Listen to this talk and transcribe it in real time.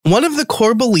One of the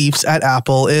core beliefs at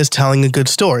Apple is telling a good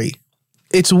story.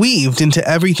 It's weaved into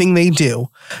everything they do,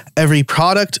 every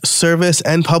product, service,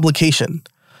 and publication.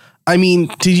 I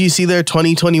mean, did you see their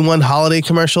 2021 holiday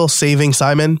commercial, Saving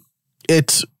Simon?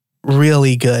 It's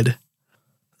really good.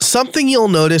 Something you'll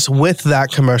notice with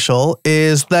that commercial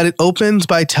is that it opens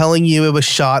by telling you it was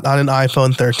shot on an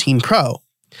iPhone 13 Pro.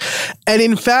 And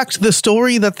in fact, the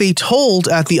story that they told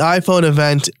at the iPhone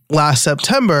event last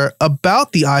September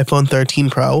about the iPhone 13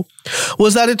 Pro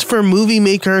was that it's for movie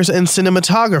makers and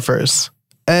cinematographers.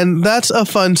 And that's a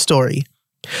fun story.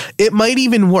 It might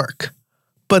even work,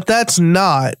 but that's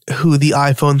not who the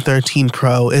iPhone 13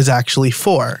 Pro is actually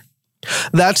for.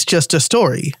 That's just a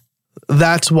story.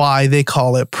 That's why they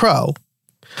call it Pro.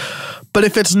 But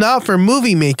if it's not for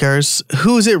movie makers,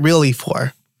 who's it really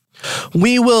for?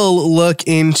 We will look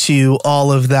into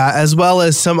all of that as well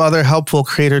as some other helpful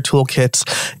creator toolkits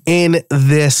in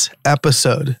this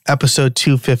episode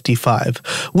 255,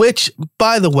 which,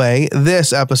 by the way,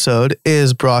 this episode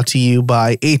is brought to you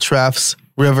by Ahrefs,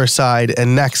 Riverside,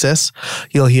 and Nexus.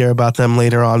 You'll hear about them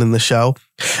later on in the show.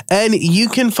 And you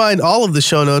can find all of the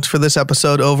show notes for this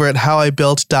episode over at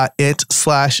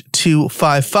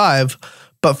howibuilt.it/255.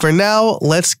 But for now,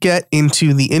 let's get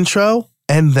into the intro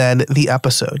and then the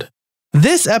episode.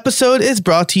 This episode is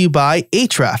brought to you by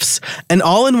Ahrefs, an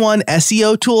all-in-one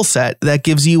SEO toolset that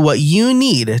gives you what you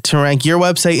need to rank your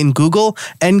website in Google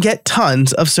and get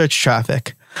tons of search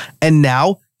traffic. And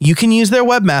now you can use their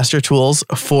webmaster tools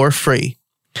for free.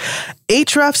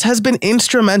 Ahrefs has been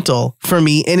instrumental for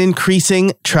me in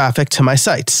increasing traffic to my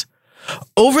sites.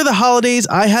 Over the holidays,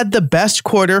 I had the best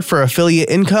quarter for affiliate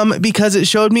income because it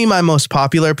showed me my most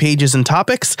popular pages and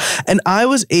topics, and I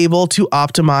was able to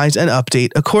optimize and update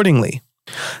accordingly.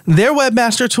 Their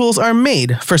webmaster tools are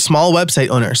made for small website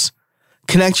owners.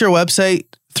 Connect your website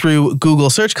through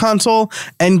Google Search Console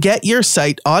and get your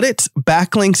site audits,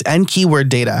 backlinks, and keyword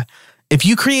data. If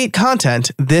you create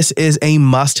content, this is a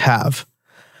must-have.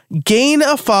 Gain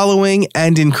a following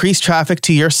and increase traffic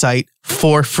to your site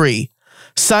for free.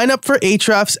 Sign up for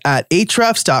Ahrefs at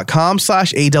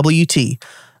ahrefs.com/AWT.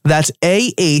 That's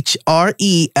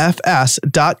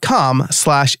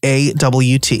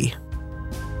ahrefs.com/AWT.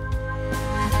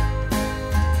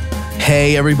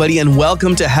 Hey, everybody, and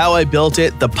welcome to How I Built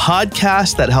It, the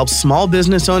podcast that helps small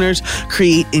business owners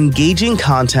create engaging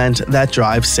content that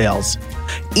drives sales.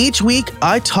 Each week,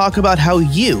 I talk about how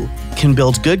you can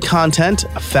build good content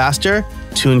faster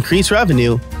to increase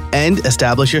revenue and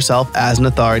establish yourself as an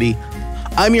authority.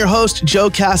 I'm your host, Joe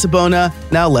Casabona.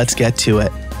 Now let's get to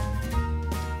it.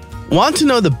 Want to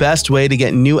know the best way to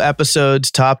get new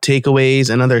episodes, top takeaways,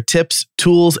 and other tips,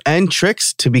 tools, and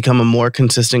tricks to become a more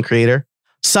consistent creator?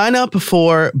 Sign up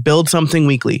for Build Something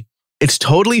Weekly. It's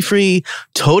totally free,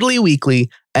 totally weekly,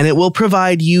 and it will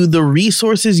provide you the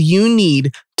resources you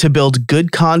need to build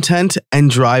good content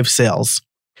and drive sales.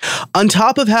 On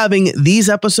top of having these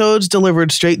episodes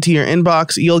delivered straight to your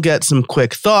inbox, you'll get some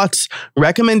quick thoughts,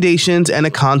 recommendations, and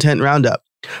a content roundup.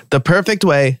 The perfect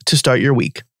way to start your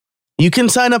week. You can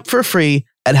sign up for free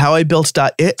at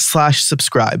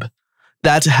howibuilt.it/subscribe.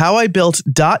 That's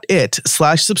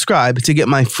howibuilt.it/subscribe to get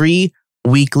my free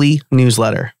weekly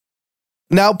newsletter.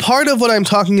 Now, part of what I'm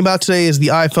talking about today is the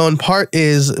iPhone. Part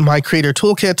is my creator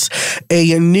toolkits,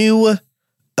 a new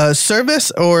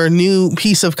service or new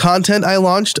piece of content I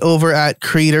launched over at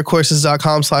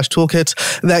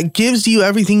creatorcourses.com/toolkits that gives you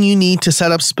everything you need to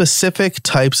set up specific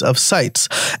types of sites.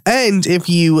 And if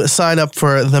you sign up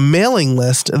for the mailing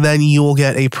list, then you will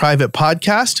get a private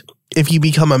podcast. If you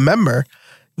become a member,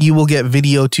 you will get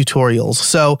video tutorials.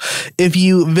 So if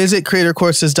you visit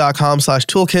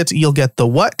creatorcourses.com/toolkits, you'll get the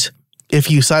what. If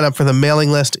you sign up for the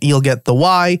mailing list, you'll get the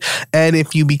why. And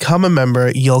if you become a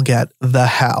member, you'll get the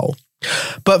how.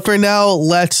 But for now,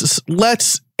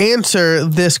 let's answer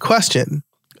this question.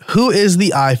 Who is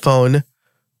the iPhone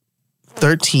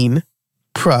 13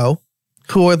 Pro?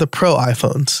 Who are the Pro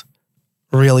iPhones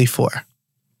really for?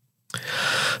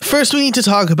 First, we need to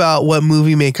talk about what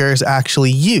movie makers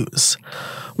actually use.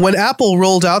 When Apple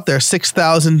rolled out their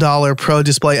 $6,000 Pro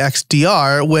Display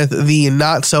XDR with the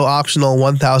not-so-optional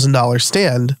 $1,000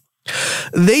 stand,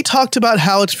 they talked about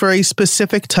how it's for a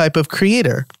specific type of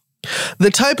creator. The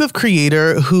type of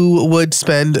creator who would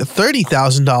spend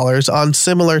 $30,000 on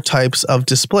similar types of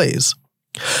displays.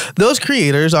 Those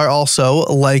creators are also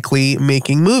likely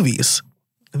making movies.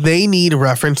 They need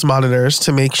reference monitors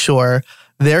to make sure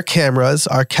their cameras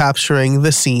are capturing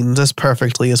the scenes as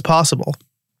perfectly as possible.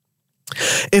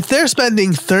 If they're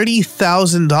spending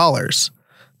 $30,000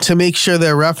 to make sure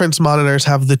their reference monitors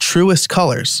have the truest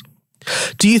colors,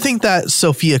 do you think that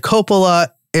Sofia Coppola,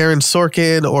 Aaron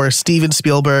Sorkin, or Steven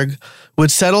Spielberg would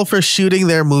settle for shooting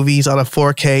their movies on a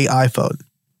 4K iPhone.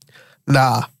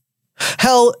 Nah.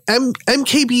 Hell,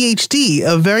 MKBHD,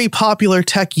 a very popular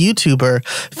tech YouTuber,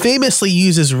 famously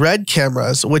uses RED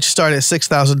cameras, which start at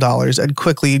 $6,000 and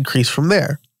quickly increase from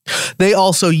there. They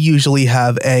also usually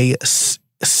have a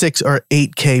 6 or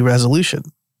 8K resolution.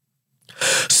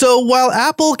 So while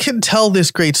Apple can tell this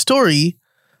great story,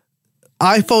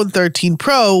 iPhone 13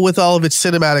 Pro, with all of its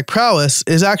cinematic prowess,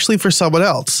 is actually for someone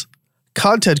else.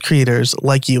 Content creators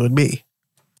like you and me.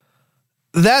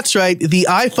 That's right, the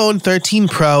iPhone 13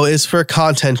 Pro is for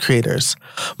content creators.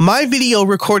 My video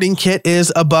recording kit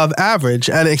is above average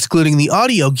and, excluding the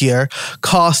audio gear,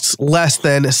 costs less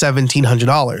than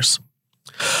 $1,700.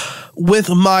 With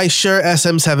my Shure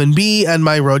SM7B and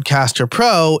my Rodecaster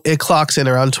Pro, it clocks in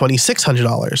around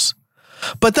 $2,600.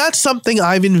 But that's something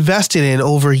I've invested in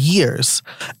over years,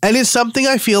 and it's something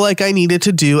I feel like I needed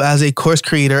to do as a course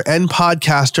creator and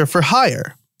podcaster for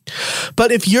hire.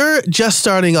 But if you're just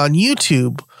starting on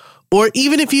YouTube, or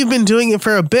even if you've been doing it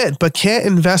for a bit but can't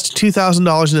invest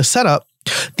 $2,000 in a setup,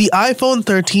 the iPhone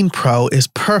 13 Pro is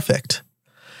perfect.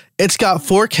 It's got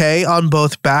 4K on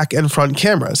both back and front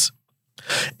cameras.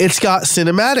 It's got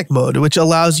cinematic mode, which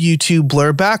allows you to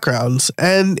blur backgrounds,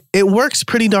 and it works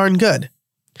pretty darn good.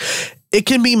 It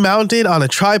can be mounted on a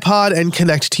tripod and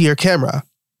connect to your camera.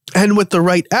 And with the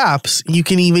right apps, you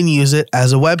can even use it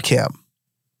as a webcam.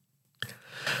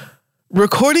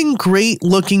 Recording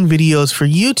great-looking videos for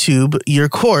YouTube, your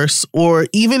course, or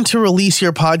even to release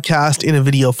your podcast in a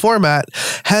video format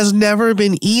has never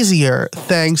been easier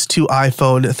thanks to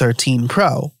iPhone 13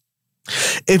 Pro.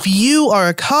 If you are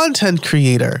a content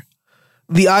creator,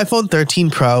 the iPhone 13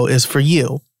 Pro is for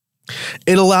you.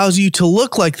 It allows you to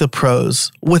look like the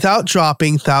pros without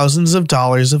dropping thousands of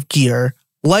dollars of gear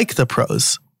like the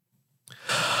pros.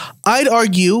 I'd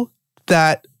argue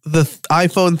that the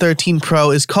iPhone 13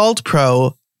 Pro is called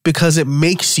Pro because it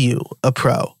makes you a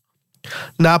pro,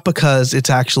 not because it's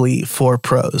actually for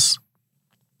pros.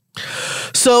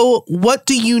 So, what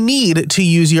do you need to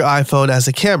use your iPhone as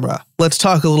a camera? Let's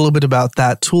talk a little bit about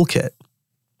that toolkit.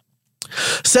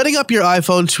 Setting up your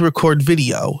iPhone to record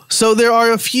video. So there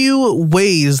are a few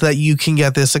ways that you can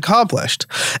get this accomplished,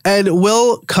 and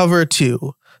we'll cover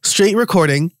two: straight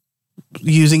recording,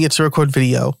 using it to record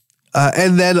video,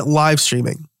 and then live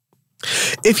streaming.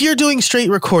 If you're doing straight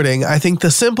recording, I think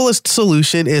the simplest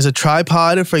solution is a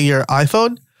tripod for your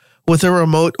iPhone with a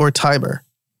remote or timer.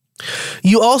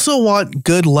 You also want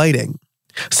good lighting.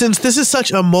 Since this is such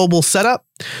a mobile setup,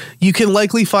 you can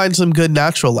likely find some good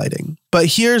natural lighting. But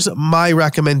here's my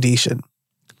recommendation: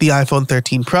 the iPhone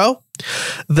 13 Pro,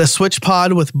 the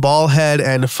SwitchPod with ball head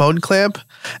and phone clamp,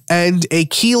 and a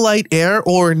Keylight Air,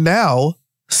 or now,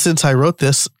 since I wrote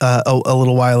this a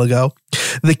little while ago,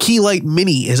 the Keylight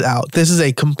Mini is out. This is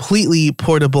a completely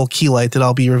portable key light that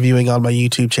I'll be reviewing on my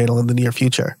YouTube channel in the near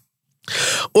future.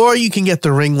 Or you can get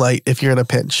the ring light if you're in a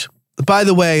pinch. By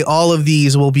the way, all of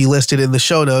these will be listed in the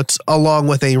show notes, along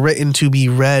with a written to be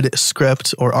read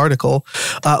script or article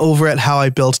over at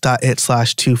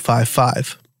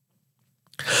howibuilt.it/255.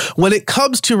 When it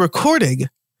comes to recording,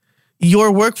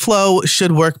 your workflow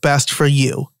should work best for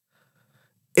you.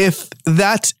 If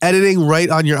that's editing right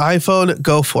on your iPhone,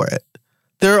 go for it.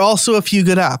 There are also a few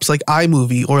good apps like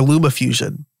iMovie or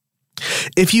LumaFusion.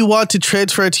 If you want to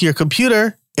transfer it to your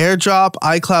computer, AirDrop,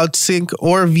 iCloud Sync,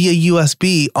 or via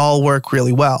USB all work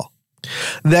really well.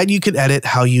 Then you can edit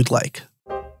how you'd like.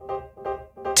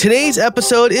 Today's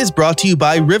episode is brought to you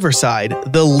by Riverside,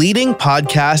 the leading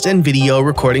podcast and video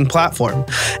recording platform.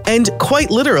 And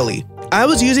quite literally, I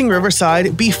was using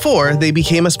Riverside before they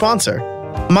became a sponsor.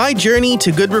 My journey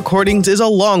to good recordings is a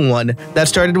long one that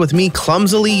started with me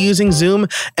clumsily using Zoom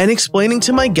and explaining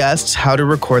to my guests how to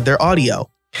record their audio.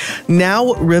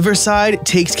 Now, Riverside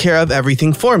takes care of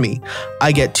everything for me.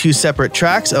 I get 2 separate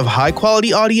tracks of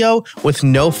high-quality audio with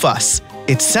no fuss.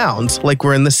 It sounds like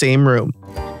we're in the same room.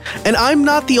 And I'm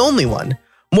not the only one.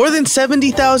 More than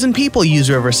 70,000 people use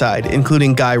Riverside,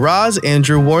 including Guy Raz,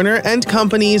 Andrew Warner, and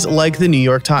companies like the New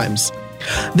York Times.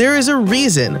 There is a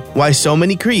reason why so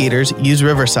many creators use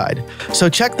Riverside. So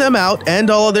check them out and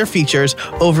all of their features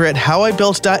over at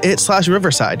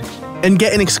howibuilt.it/Riverside and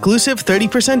get an exclusive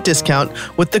 30% discount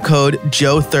with the code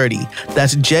JOE30.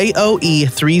 That's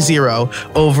JOE30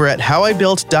 over at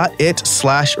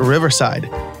howibuilt.it/Riverside.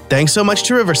 Thanks so much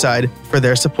to Riverside for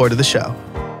their support of the show.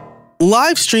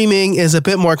 Live streaming is a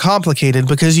bit more complicated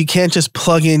because you can't just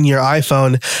plug in your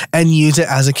iPhone and use it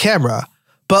as a camera.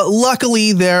 But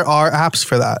luckily, there are apps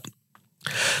for that.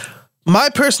 My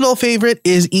personal favorite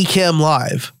is Ecamm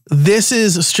Live. This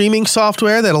is streaming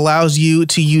software that allows you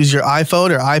to use your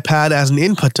iPhone or iPad as an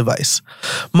input device,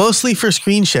 mostly for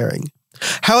screen sharing.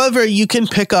 However, you can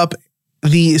pick up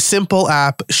the simple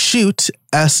app Shoot,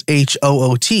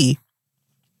 SHOOT,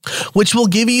 which will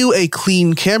give you a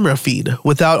clean camera feed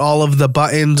without all of the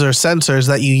buttons or sensors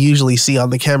that you usually see on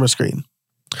the camera screen.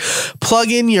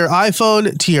 Plug in your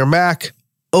iPhone to your Mac,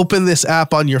 open this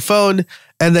app on your phone,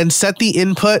 and then set the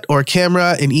input or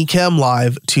camera in Ecamm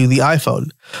Live to the iPhone.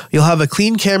 You'll have a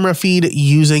clean camera feed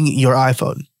using your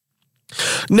iPhone.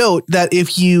 Note that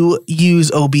if you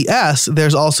use OBS,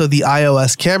 there's also the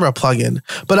iOS camera plugin,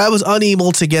 but I was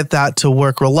unable to get that to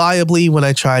work reliably when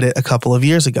I tried it a couple of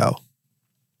years ago.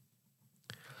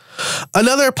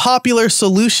 Another popular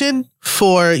solution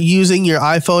for using your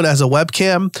iPhone as a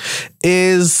webcam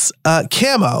is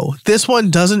Camo. This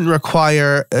one doesn't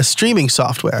require a streaming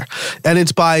software, and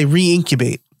it's by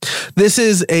Reincubate. This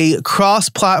is a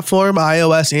cross-platform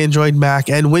iOS, Android, Mac,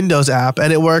 and Windows app,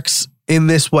 and it works in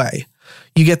this way.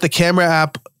 You get the camera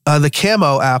app, the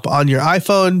Camo app on your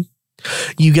iPhone.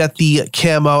 You get the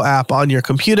Camo app on your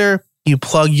computer. You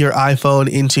plug your iPhone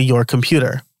into your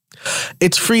computer.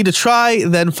 It's free to try,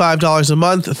 then $5 a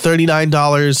month,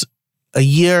 $39 a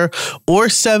year, or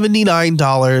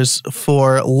 $79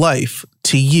 for life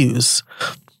to use.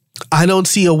 I don't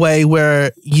see a way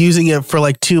where using it for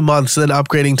like 2 months and then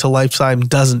upgrading to lifetime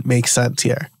doesn't make sense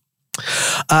here.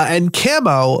 And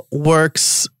Camo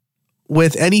works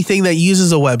with anything that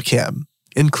uses a webcam,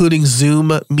 including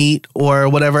Zoom, Meet, or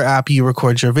whatever app you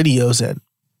record your videos in.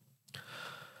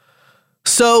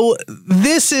 So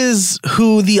this is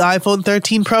who the iPhone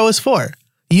 13 Pro is for.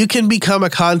 You can become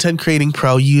a content creating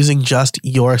pro using just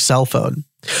your cell phone.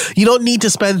 You don't need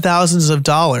to spend thousands of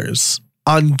dollars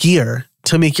on gear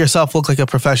to make yourself look like a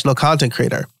professional content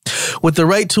creator. With the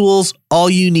right tools, all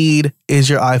you need is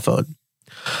your iPhone.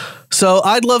 So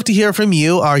I'd love to hear from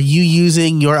you. Are you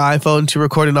using your iPhone to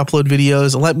record and upload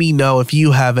videos? Let me know if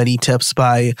you have any tips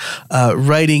by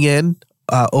writing in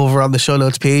over on the show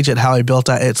notes page at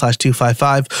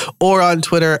howibuilt.it/255 or on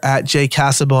Twitter at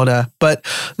jcasabona. But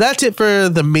that's it for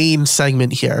the main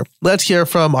segment here. Let's hear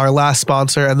from our last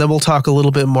sponsor, and then we'll talk a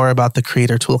little bit more about the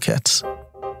Creator Toolkits.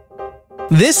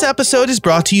 This episode is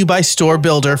brought to you by Store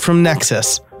Builder from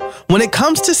Nexus. When it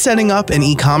comes to setting up an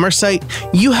e-commerce site,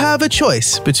 you have a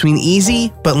choice between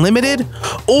easy but limited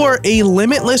or a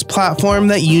limitless platform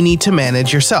that you need to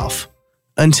manage yourself.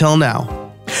 Until now.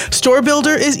 Store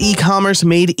Builder is e-commerce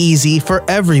made easy for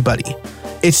everybody.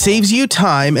 It saves you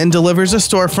time and delivers a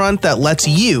storefront that lets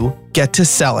you get to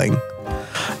selling.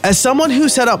 As someone who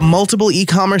set up multiple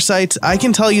e-commerce sites, I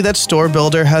can tell you that Store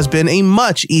Builder has been a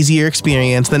much easier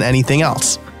experience than anything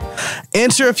else.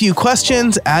 Answer a few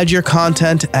questions, add your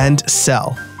content, and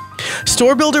sell.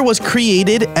 Store Builder was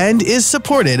created and is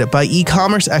supported by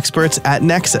e-commerce experts at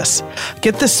Nexus.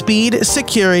 Get the speed,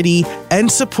 security,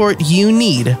 and support you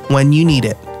need when you need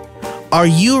it. Are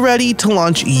you ready to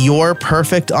launch your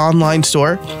perfect online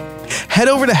store? Head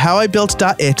over to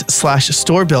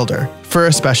howibuilt.it/storebuilder for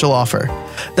a special offer.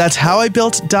 That's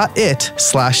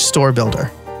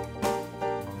howibuilt.it/storebuilder.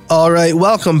 All right,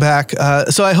 welcome back.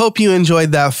 So I hope you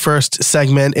enjoyed that first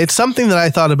segment. It's something that I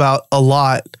thought about a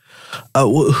lot,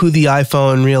 who the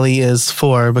iPhone really is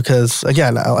for, because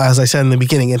again, as I said in the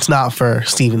beginning, it's not for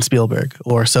Steven Spielberg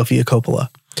or Sofia Coppola.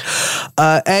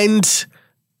 And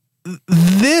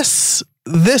this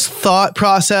thought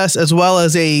process, as well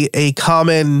as a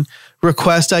common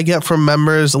request I get from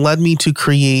members, led me to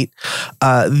create,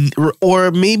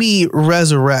 or maybe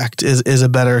resurrect is a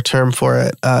better term for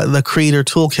it, the Creator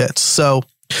Toolkits. So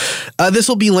this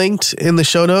will be linked in the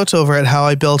show notes over at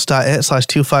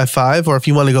howibuilt.it/255, or if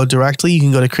you want to go directly, you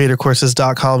can go to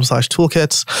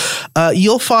creatorcourses.com/toolkits.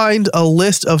 You'll find a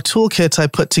list of toolkits I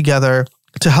put together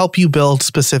to help you build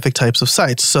specific types of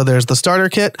sites. So there's the starter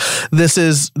kit.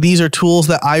 These are tools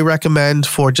that I recommend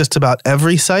for just about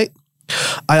every site.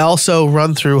 I also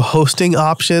run through hosting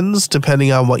options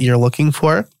depending on what you're looking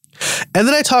for. And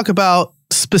then I talk about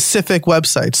specific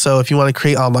websites. So if you want to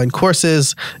create online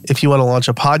courses, if you want to launch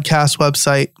a podcast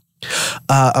website,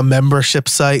 a membership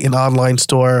site, an online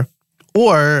store,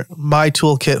 or my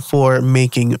toolkit for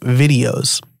making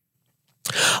videos.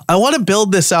 I want to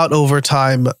build this out over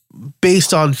time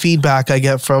based on feedback I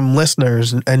get from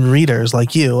listeners and readers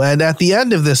like you. And at the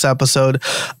end of this episode,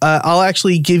 I'll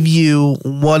actually give you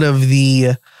one of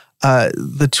the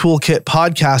Toolkit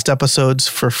podcast episodes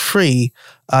for free.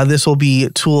 This will be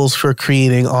tools for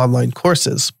creating online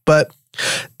courses. But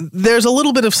there's a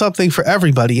little bit of something for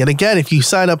everybody. And again, if you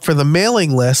sign up for the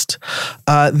mailing list,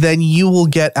 then you will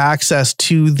get access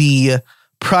to the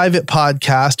private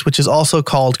podcast, which is also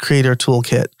called Creator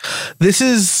Toolkit. This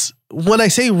is, when I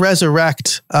say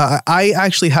resurrect, I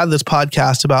actually had this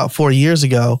podcast about 4 years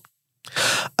ago,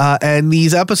 And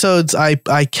these episodes, I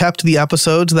kept the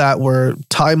episodes that were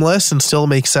timeless and still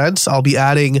make sense. I'll be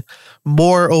adding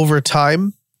more over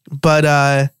time, but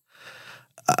I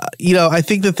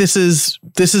think that this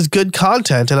is good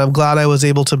content, and I'm glad I was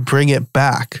able to bring it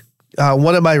back.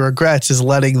 One of my regrets is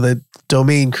letting the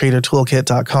domain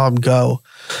creatortoolkit.com go.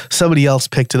 Somebody else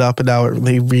picked it up, and now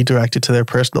they redirected to their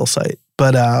personal site.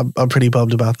 But I'm pretty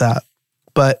bummed about that.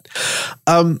 But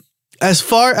as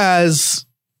far as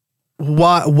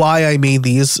why I made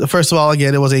these, first of all,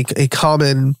 again, it was a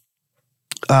common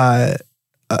a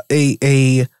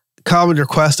common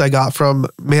request I got from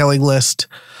mailing list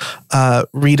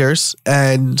readers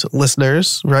and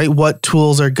listeners, right? What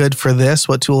tools are good for this?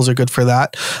 What tools are good for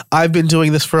that? I've been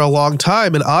doing this for a long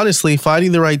time, and honestly,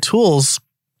 finding the right tools,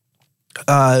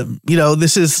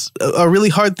 this is a really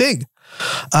hard thing.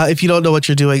 If you don't know what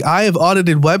you're doing, I have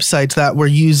audited websites that were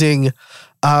using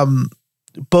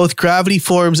both Gravity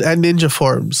Forms and Ninja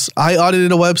Forms. I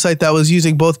audited a website that was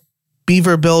using both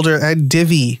Beaver Builder and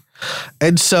Divi.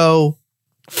 And so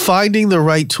finding the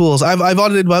right tools, I've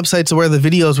audited websites where the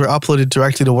videos were uploaded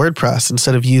directly to WordPress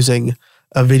instead of using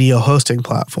a video hosting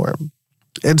platform.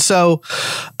 And so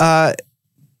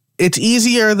it's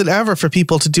easier than ever for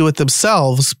people to do it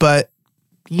themselves, but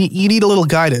you need a little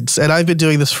guidance. And I've been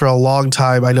doing this for a long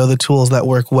time. I know the tools that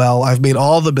work well. I've made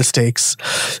all the mistakes,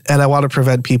 and I want to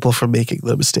prevent people from making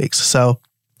the mistakes. So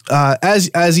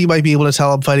as you might be able to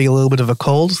tell, I'm fighting a little bit of a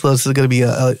cold. So this is going to be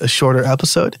a shorter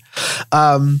episode.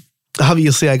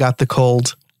 Obviously, I got the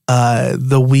cold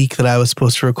the week that I was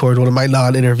supposed to record one of my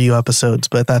non-interview episodes,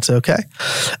 but that's okay.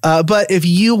 But if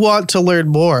you want to learn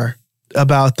more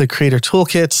about the Creator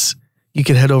Toolkits, you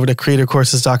can head over to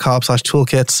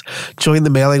creatorcourses.com/toolkits, join the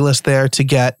mailing list there to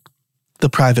get the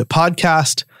private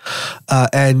podcast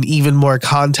and even more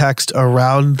context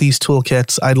around these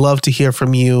toolkits. I'd love to hear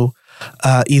from you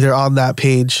either on that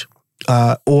page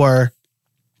or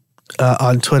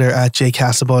on Twitter at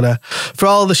jcasabona. For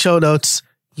all of the show notes,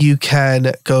 you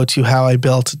can go to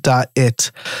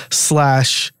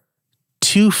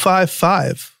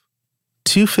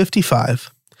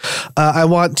howibuilt.it/255. I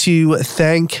want to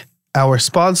thank our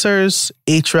sponsors,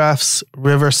 Ahrefs,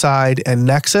 Riverside, and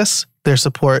Nexus. Their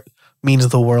support means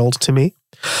the world to me.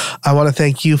 I want to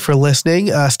thank you for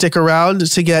listening. Stick around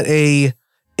to get a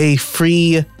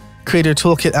free Creator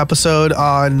Toolkit episode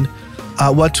on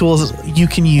what tools you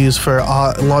can use for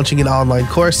launching an online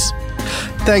course.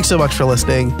 Thanks so much for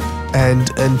listening. And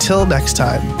until next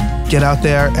time, get out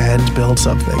there and build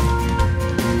something.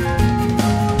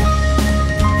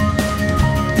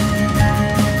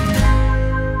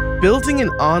 Building an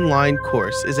online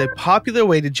course is a popular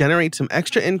way to generate some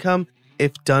extra income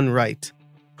if done right.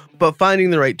 But finding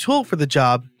the right tool for the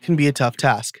job can be a tough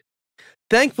task.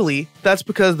 Thankfully, that's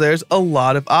because there's a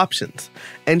lot of options.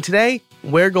 And today,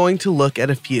 we're going to look at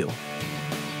a few.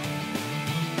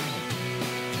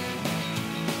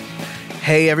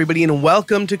 Hey everybody, and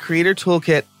welcome to Creator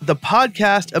Toolkit, the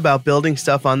podcast about building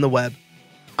stuff on the web.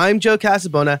 I'm Joe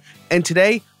Casabona, and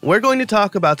today we're going to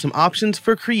talk about some options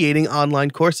for creating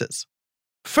online courses.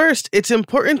 First, it's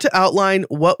important to outline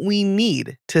what we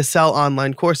need to sell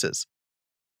online courses.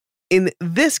 In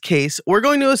this case, we're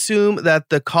going to assume that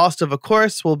the cost of a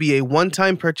course will be a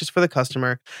one-time purchase for the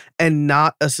customer and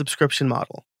not a subscription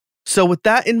model. So with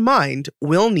that in mind,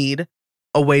 we'll need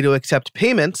a way to accept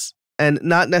payments and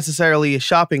not necessarily a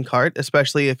shopping cart,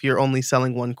 especially if you're only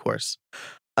selling one course.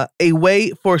 A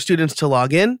way for students to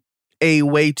log in, a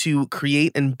way to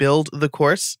create and build the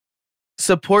course,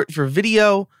 support for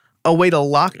video, a way to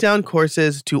lock down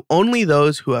courses to only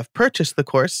those who have purchased the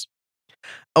course,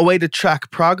 a way to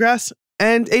track progress,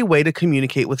 and a way to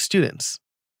communicate with students.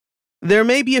 There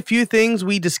may be a few things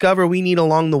we discover we need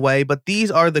along the way, but these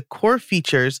are the core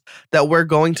features that we're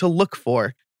going to look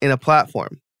for in a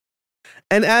platform.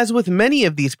 And as with many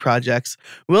of these projects,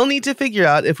 we'll need to figure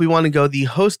out if we want to go the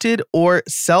hosted or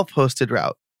self-hosted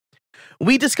route.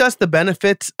 We discussed the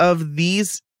benefits of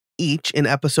these each in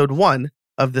episode 1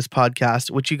 of this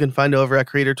podcast, which you can find over at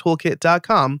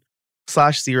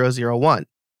creatortoolkit.com/001.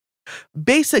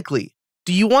 Basically,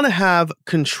 do you want to have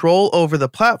control over the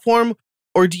platform,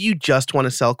 or do you just want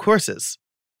to sell courses?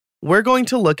 We're going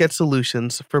to look at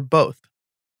solutions for both.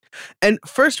 And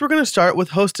first, we're going to start with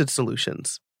hosted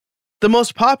solutions. The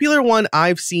most popular one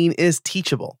I've seen is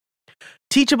Teachable.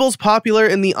 Teachable's popular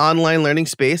in the online learning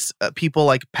space. People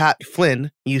like Pat Flynn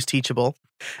use Teachable,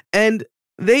 and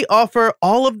they offer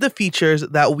all of the features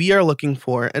that we are looking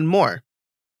for and more.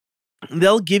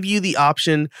 They'll give you the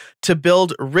option to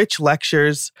build rich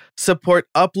lectures, support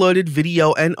uploaded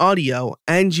video and audio,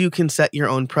 and you can set your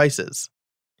own prices.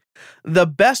 The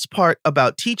best part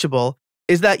about Teachable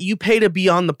is that you pay to be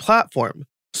on the platform.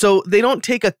 So they don't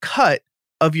take a cut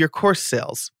of your course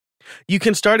sales. You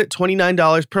can start at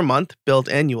 $29 per month, billed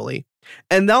annually,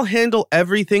 and they'll handle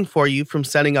everything for you from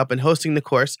setting up and hosting the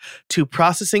course to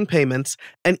processing payments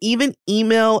and even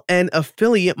email and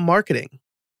affiliate marketing.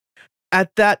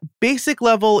 At that basic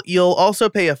level, you'll also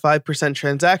pay a 5%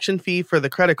 transaction fee for the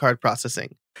credit card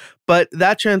processing, but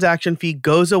that transaction fee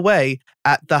goes away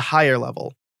at the higher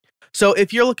level. So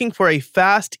if you're looking for a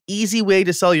fast, easy way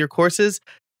to sell your courses,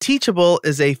 Teachable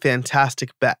is a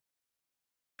fantastic bet.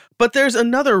 But there's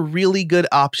another really good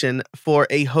option for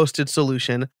a hosted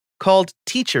solution called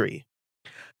Teachery.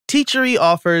 Teachery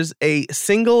offers a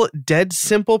single, dead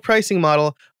simple pricing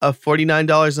model of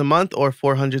 $49 a month or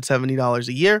 $470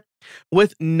 a year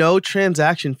with no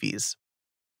transaction fees.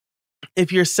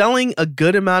 If you're selling a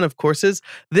good amount of courses,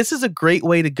 this is a great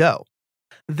way to go.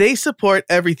 They support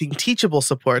everything Teachable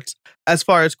supports as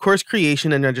far as course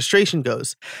creation and registration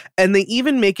goes, and they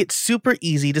even make it super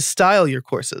easy to style your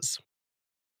courses.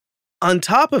 On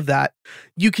top of that,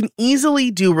 you can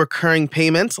easily do recurring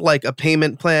payments like a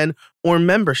payment plan or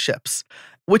memberships,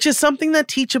 which is something that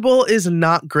Teachable is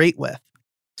not great with.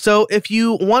 So if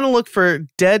you want to look for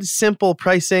dead simple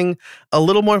pricing, a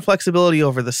little more flexibility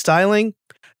over the styling,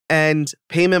 and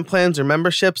payment plans or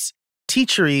memberships,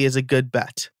 Teachery is a good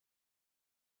bet.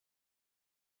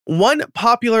 One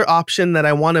popular option that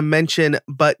I want to mention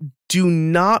but do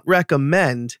not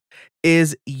recommend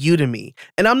is Udemy.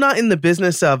 And I'm not in the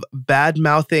business of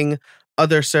bad-mouthing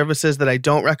other services that I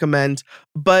don't recommend,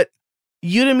 but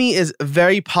Udemy is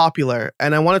very popular,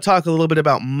 and I want to talk a little bit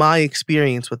about my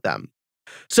experience with them.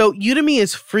 So Udemy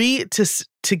is free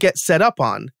to get set up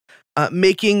on,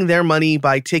 making their money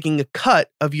by taking a cut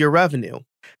of your revenue.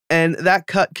 And that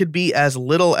cut could be as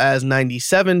little as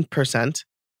 97%.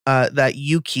 That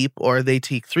you keep, or they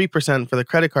take 3% for the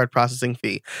credit card processing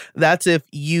fee. That's if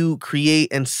you create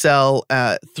and sell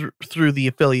through the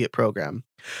affiliate program.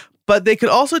 But they could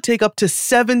also take up to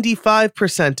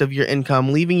 75% of your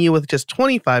income, leaving you with just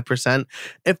 25%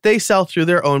 if they sell through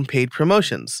their own paid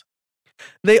promotions.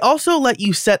 They also let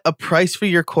you set a price for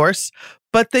your course,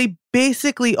 but they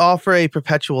basically offer a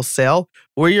perpetual sale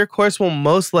where your course will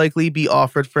most likely be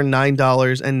offered for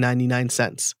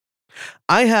 $9.99.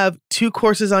 I have 2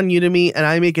 courses on Udemy, and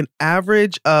I make an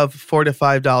average of $4 to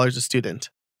 $5 a student.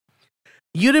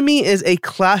 Udemy is a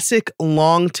classic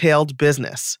long-tailed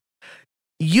business.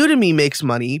 Udemy makes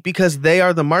money because they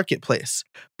are the marketplace,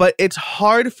 but it's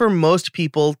hard for most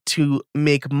people to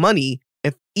make money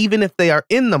even if they are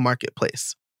in the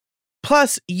marketplace.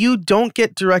 Plus, you don't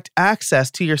get direct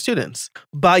access to your students.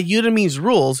 By Udemy's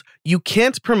rules, you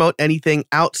can't promote anything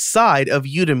outside of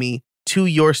Udemy to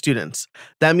your students.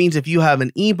 That means if you have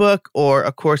an ebook or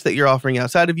a course that you're offering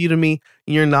outside of Udemy,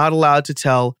 you're not allowed to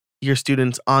tell your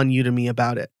students on Udemy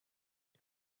about it.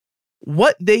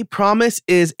 What they promise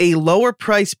is a lower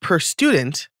price per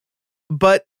student,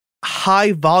 but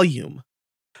high volume.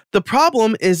 The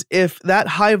problem is if that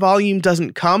high volume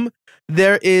doesn't come,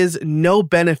 there is no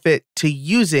benefit to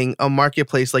using a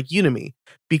marketplace like Udemy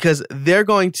because they're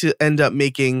going to end up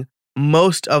making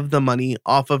most of the money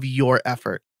off of your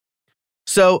effort.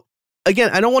 So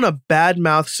again, I don't want to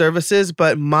badmouth services,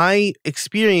 but my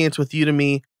experience with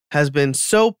Udemy has been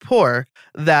so poor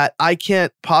that I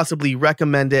can't possibly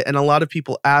recommend it, and a lot of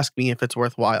people ask me if it's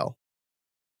worthwhile.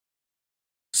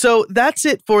 So that's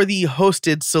it for the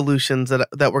hosted solutions that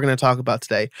we're going to talk about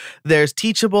today. There's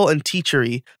Teachable and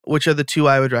Teachery, which are the 2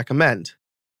 I would recommend.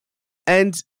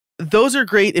 And those are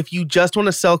great if you just want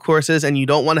to sell courses and you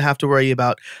don't want to have to worry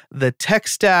about the tech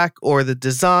stack or the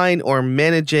design or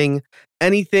managing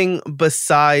anything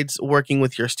besides working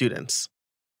with your students.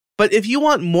 But if you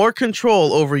want more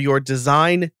control over your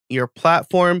design, your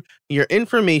platform, your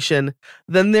information,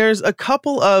 then there's a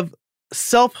couple of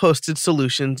self-hosted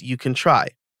solutions you can try.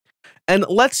 And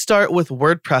let's start with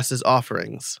WordPress's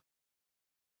offerings.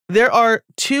 There are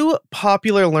 2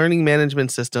 popular learning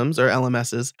management systems, or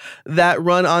LMSs, that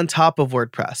run on top of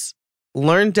WordPress,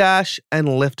 LearnDash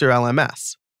and Lifter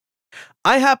LMS.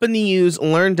 I happen to use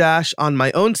LearnDash on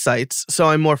my own sites, so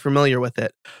I'm more familiar with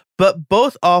it, but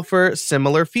both offer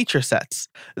similar feature sets.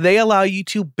 They allow you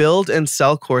to build and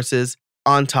sell courses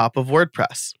on top of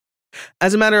WordPress.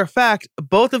 As a matter of fact,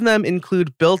 both of them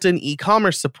include built-in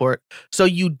e-commerce support, so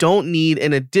you don't need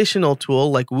an additional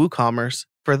tool like WooCommerce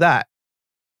for that.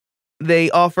 They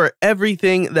offer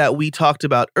everything that we talked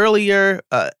about earlier,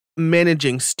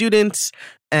 managing students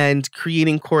and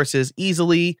creating courses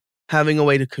easily, having a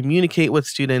way to communicate with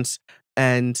students,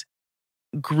 and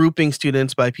grouping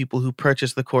students by people who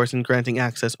purchase the course and granting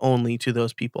access only to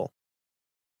those people.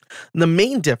 The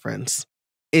main difference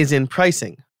is in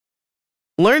pricing.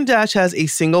 LearnDash has a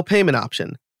single payment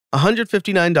option,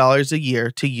 $159 a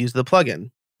year to use the plugin.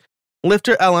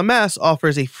 Lifter LMS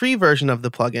offers a free version of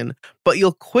the plugin, but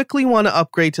you'll quickly want to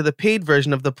upgrade to the paid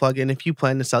version of the plugin if you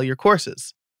plan to sell your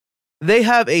courses. They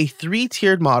have a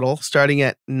 3-tiered model starting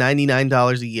at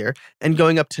 $99 a year and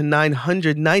going up to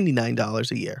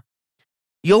 $999 a year.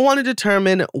 You'll want to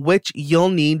determine which you'll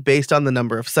need based on the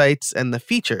number of sites and the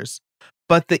features,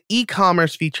 but the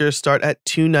e-commerce features start at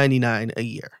 $299 a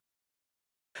year.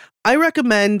 I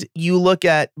recommend you look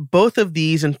at both of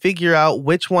these and figure out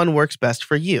which one works best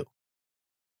for you.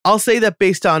 I'll say that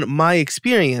based on my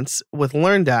experience with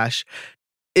LearnDash,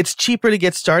 it's cheaper to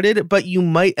get started, but you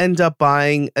might end up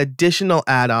buying additional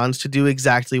add-ons to do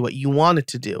exactly what you want it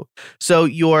to do. So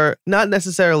you're not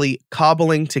necessarily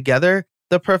cobbling together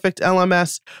the perfect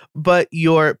LMS, but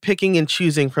you're picking and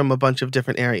choosing from a bunch of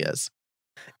different areas.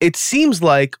 It seems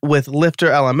like with Lifter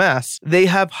LMS, they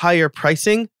have higher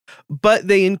pricing, but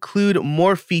they include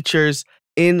more features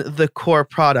in the core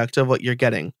product of what you're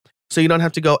getting. So you don't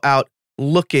have to go out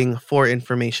looking for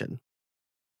information.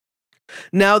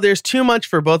 Now, there's too much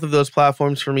for both of those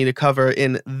platforms for me to cover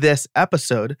in this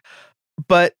episode,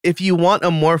 but if you want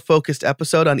a more focused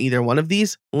episode on either one of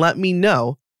these, let me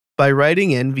know by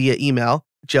writing in via email,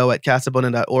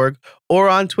 joe@casabona.org, or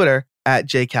on Twitter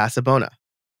 @jcasabona.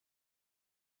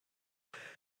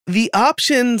 The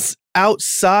options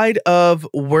outside of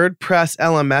WordPress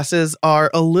LMSs are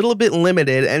a little bit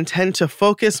limited and tend to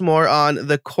focus more on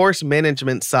the course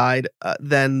management side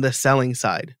than the selling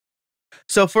side.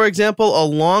 So, for example, a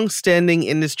long-standing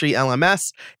industry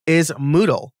LMS is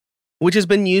Moodle, which has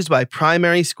been used by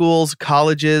primary schools,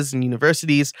 colleges and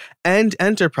universities, and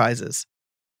enterprises.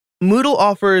 Moodle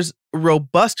offers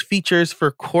robust features for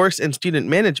course and student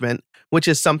management, which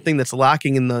is something that's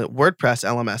lacking in the WordPress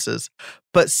LMSs,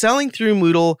 but selling through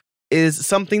Moodle is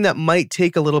something that might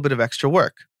take a little bit of extra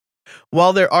work.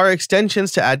 While there are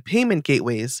extensions to add payment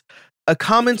gateways, a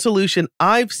common solution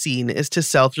I've seen is to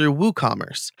sell through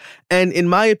WooCommerce. And in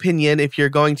my opinion, if you're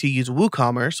going to use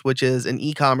WooCommerce, which is an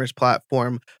e-commerce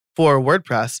platform for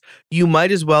WordPress, you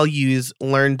might as well use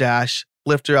LearnDash,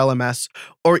 Lifter LMS,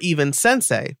 or even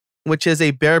Sensei, which is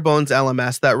a bare bones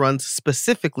LMS that runs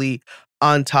specifically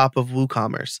on top of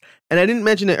WooCommerce. And I didn't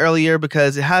mention it earlier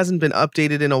because it hasn't been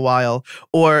updated in a while,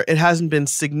 or it hasn't been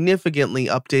significantly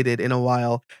updated in a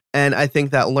while. And I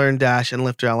think that LearnDash and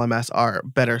Lifter LMS are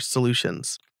better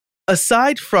solutions.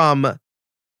 Aside from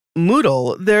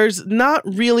Moodle, there's not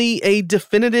really a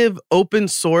definitive open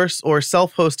source or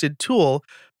self-hosted tool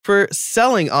for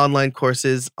selling online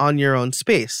courses on your own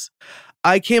space.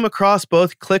 I came across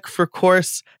both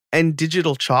Click4Course and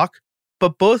Digital Chalk,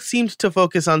 but both seemed to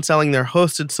focus on selling their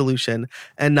hosted solution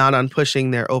and not on pushing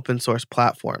their open source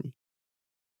platform.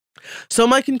 So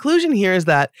my conclusion here is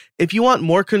that if you want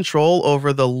more control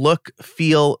over the look,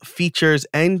 feel, features,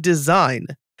 and design,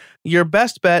 your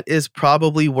best bet is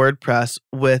probably WordPress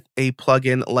with a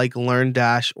plugin like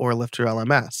LearnDash or Lifter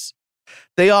LMS.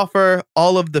 They offer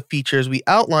all of the features we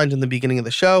outlined in the beginning of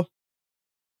the show,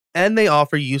 and they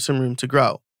offer you some room to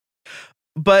grow.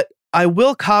 But I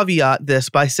will caveat this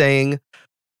by saying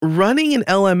running an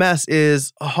LMS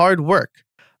is hard work.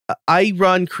 I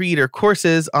run creator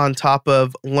courses on top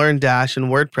of LearnDash and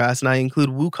WordPress, and I include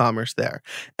WooCommerce there.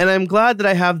 And I'm glad that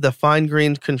I have the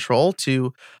fine-grained control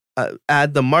to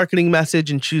add the marketing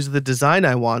message and choose the design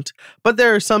I want. But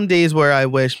there are some days where I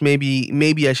wish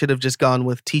maybe I should have just gone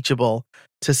with Teachable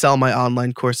to sell my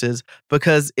online courses,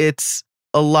 because it's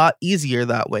a lot easier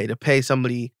that way to pay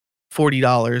somebody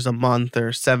 $40 a month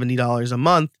or $70 a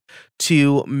month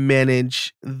to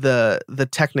manage the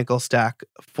technical stack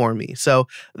for me. So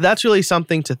that's really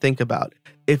something to think about.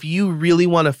 If you really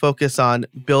want to focus on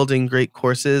building great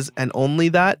courses and only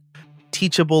that,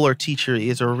 Teachable or Teachery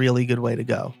is a really good way to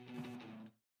go.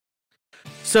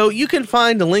 So you can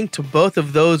find a link to both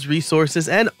of those resources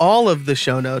and all of the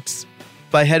show notes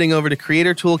by heading over to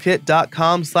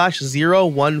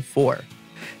creatortoolkit.com/014.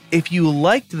 If you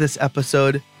liked this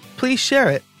episode, please share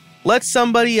it. Let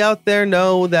somebody out there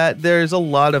know that there's a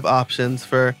lot of options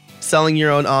for selling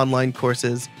your own online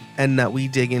courses and that we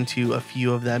dig into a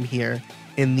few of them here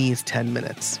in these 10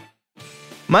 minutes.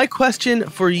 My question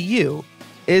for you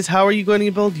is, how are you going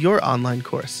to build your online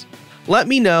course? Let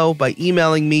me know by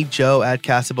emailing me,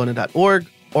 joe@casabona.org,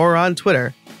 or on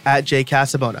Twitter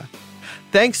 @jcasabona.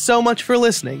 Thanks so much for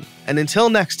listening, and until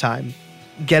next time,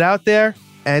 get out there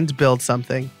and build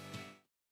something.